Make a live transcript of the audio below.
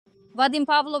Vadim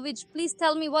Pavlovich, please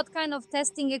tell me what kind of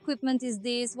testing equipment is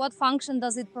this? What function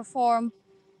does it perform?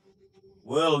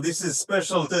 Well, this is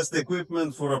special test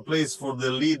equipment for a place for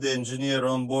the lead engineer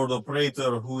on board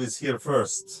operator who is here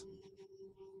first.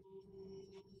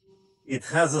 It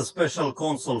has a special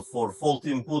console for fault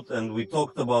input, and we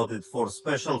talked about it for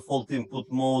special fault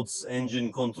input modes,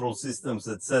 engine control systems,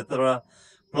 etc.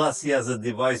 Plus he has a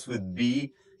device with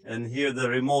B, and here the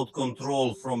remote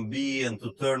control from B, and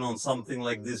to turn on something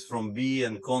like this from B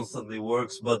and constantly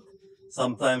works, but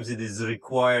sometimes it is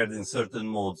required in certain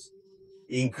modes.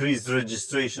 Increased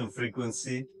registration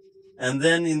frequency. And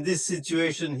then in this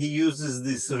situation, he uses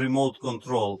this remote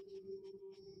control.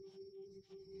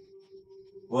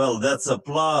 Well, that's a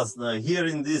plus. Now, here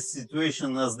in this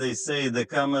situation, as they say, the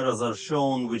cameras are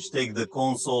shown, which take the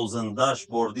consoles and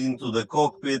dashboard into the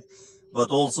cockpit, but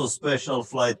also special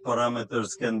flight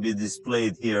parameters can be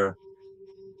displayed here,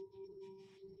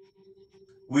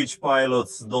 which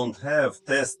pilots don't have,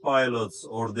 test pilots,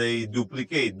 or they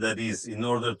duplicate, that is, in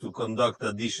order to conduct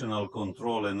additional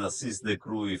control and assist the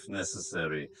crew if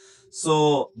necessary.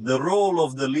 So the role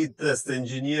of the lead test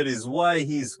engineer is why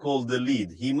he is called the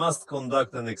lead. He must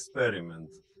conduct an experiment.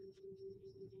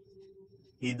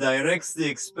 He directs the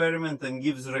experiment and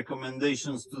gives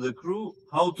recommendations to the crew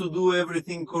how to do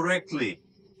everything correctly,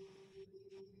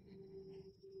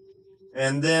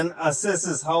 and then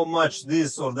assesses how much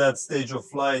this or that stage of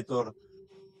flight or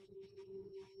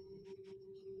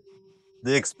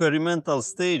the experimental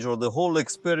stage or the whole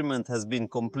experiment has been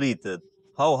completed.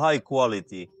 How high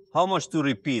quality, how much to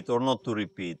repeat or not to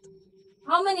repeat.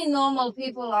 How many normal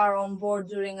people are on board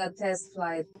during a test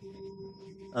flight?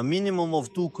 A minimum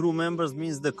of 2 crew members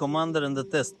means the commander and the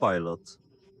test pilot.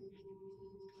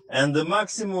 And the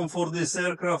maximum for this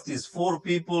aircraft is 4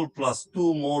 people plus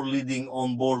 2 more leading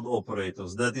onboard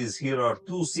operators. That is, here are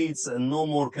 2 seats and no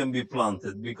more can be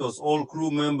planted, because all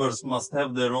crew members must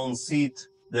have their own seat,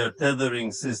 their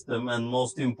tethering system, and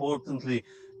most importantly,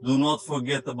 do not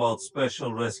forget about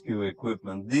special rescue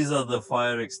equipment. These are the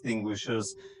fire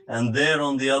extinguishers, and there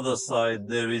on the other side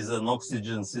there is an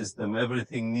oxygen system.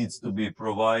 Everything needs to be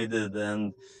provided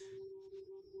and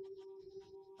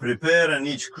prepare, and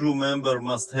each crew member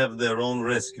must have their own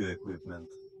rescue equipment.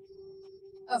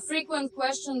 A frequent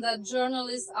question that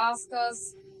journalists ask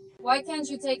us: why can't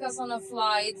you take us on a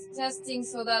flight testing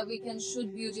so that we can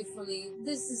shoot beautifully?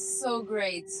 This is so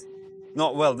great.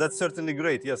 No, well, that's certainly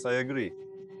great. Yes, I agree.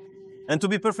 And to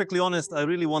be perfectly honest, I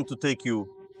really want to take you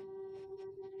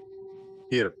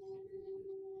here.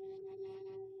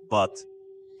 But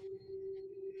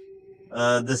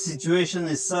the situation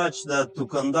is such that to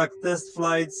conduct test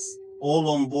flights, all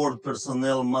on-board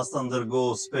personnel must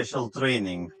undergo special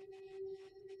training.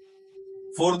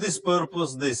 For this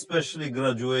purpose, they specially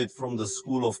graduate from the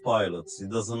School of Pilots.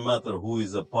 It doesn't matter who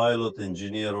is a pilot,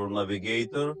 engineer, or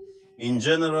navigator. In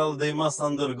general, they must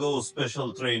undergo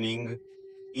special training,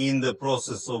 in the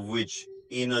process of which,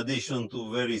 in addition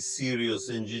to very serious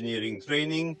engineering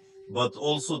training, but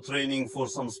also training for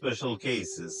some special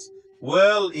cases.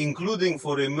 Well, including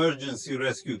for emergency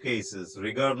rescue cases,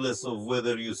 regardless of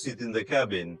whether you sit in the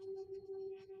cabin.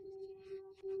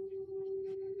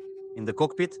 In the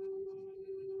cockpit?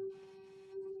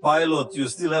 Pilot, you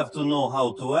still have to know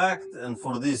how to act, and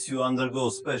for this you undergo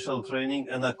special training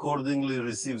and accordingly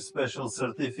receive special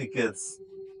certificates.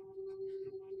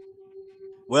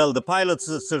 Well, the pilot's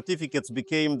certificates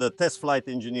became the test flight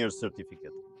engineer's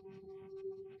certificate.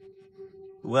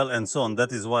 Well, and so on.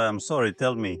 That is why I'm sorry.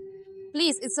 Tell me.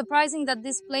 Please, it's surprising that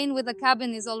this plane with a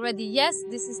cabin is already, yes,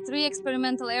 this is 3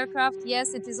 experimental aircraft,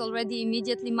 yes, it is already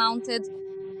immediately mounted.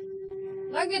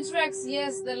 Luggage racks,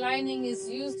 yes, the lining is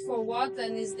used for what,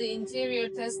 and is the interior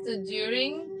tested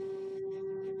during?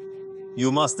 You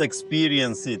must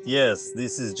experience it, yes.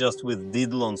 This is just with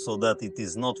Didlon, so that it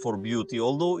is not for beauty,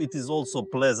 although it is also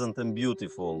pleasant and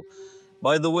beautiful.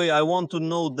 By the way, I want to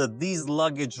note that these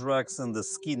luggage racks and the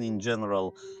skin in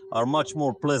general are much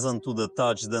more pleasant to the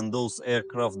touch than those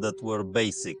aircraft that were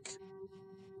basic,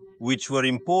 which were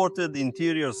imported,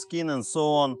 interior skin and so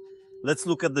on. Let's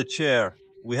look at the chair.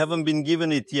 We haven't been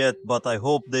given it yet, but I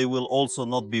hope they will also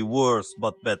not be worse,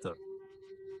 but better.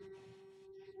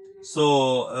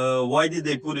 So why did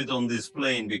they put it on this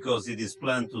plane? Because it is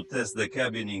planned to test the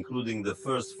cabin, including the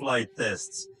first flight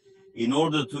tests. In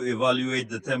order to evaluate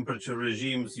the temperature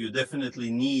regimes, you definitely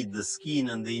need the skin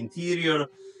and the interior.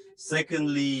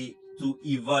 Secondly, to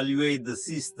evaluate the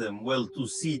system, well, to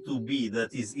C to B,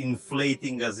 that is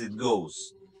inflating as it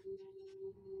goes.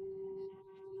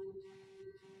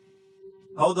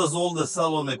 How does all the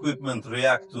salon equipment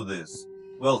react to this?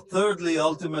 Well, thirdly,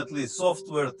 ultimately,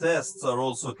 software tests are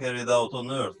also carried out on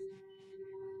Earth.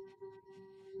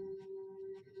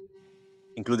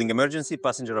 including emergency,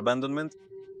 passenger abandonment.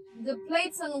 The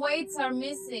plates and weights are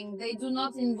missing. They do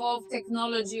not involve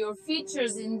technology or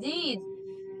features indeed.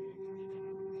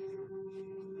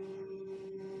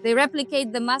 They replicate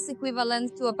the mass equivalent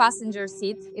to a passenger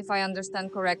seat, if I understand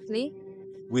correctly.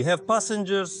 We have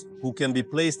passengers who can be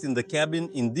placed in the cabin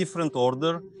in different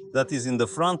order, that is in the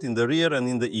front, in the rear, and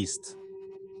in the east.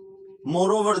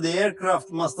 Moreover, the aircraft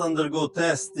must undergo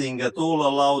testing at all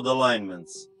allowed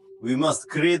alignments. We must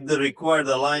create the required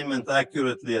alignment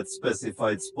accurately at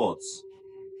specified spots.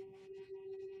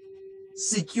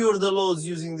 Secure the loads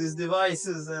using these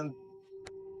devices, and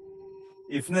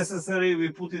if necessary, we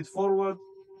put it forward.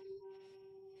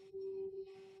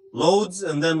 Loads,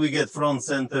 and then we get front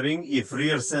centering. If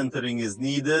rear centering is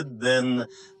needed, then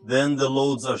the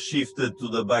loads are shifted to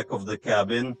the back of the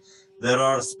cabin. There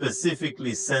are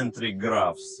specifically centric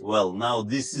graphs. Well, now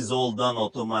this is all done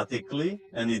automatically,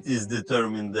 and it is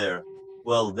determined there.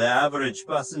 Well, the average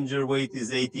passenger weight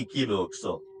is 80 kilo or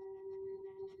so.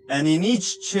 And in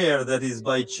each chair, that is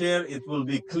by chair, it will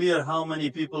be clear how many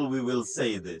people we will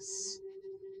say this.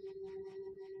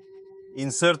 In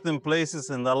certain places,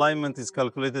 an alignment is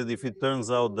calculated if it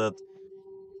turns out that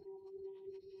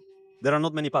there are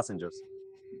not many passengers.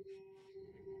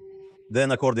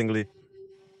 Then accordingly.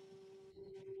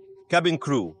 Cabin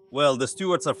crew. Well, the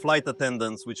stewards are flight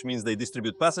attendants, which means they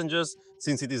distribute passengers.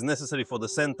 Since it is necessary for the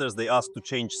centers, they ask to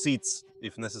change seats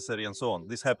if necessary and so on.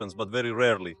 This happens, but very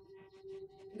rarely.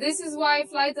 This is why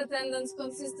flight attendants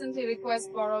consistently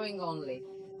request borrowing only.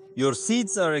 Your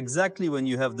seats are exactly when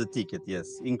you have the ticket,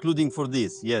 yes, including for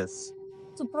this, yes.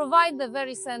 To provide the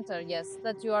very center, yes,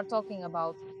 that you are talking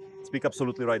about. Speak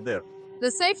absolutely right there.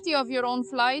 The safety of your own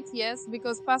flight, yes,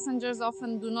 because passengers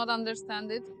often do not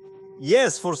understand it.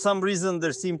 Yes, for some reason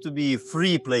there seem to be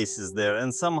free places there,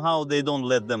 and somehow they don't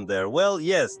let them there. Well,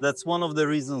 yes, that's one of the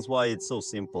reasons why it's so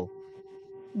simple.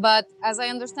 But as I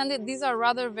understand it, these are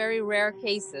rather very rare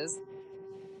cases.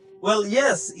 Well,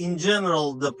 yes, in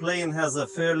general, the plane has a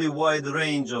fairly wide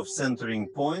range of centering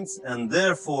points, and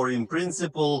therefore, in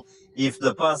principle, if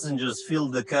the passengers fill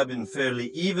the cabin fairly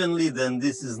evenly, then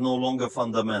this is no longer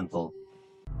fundamental.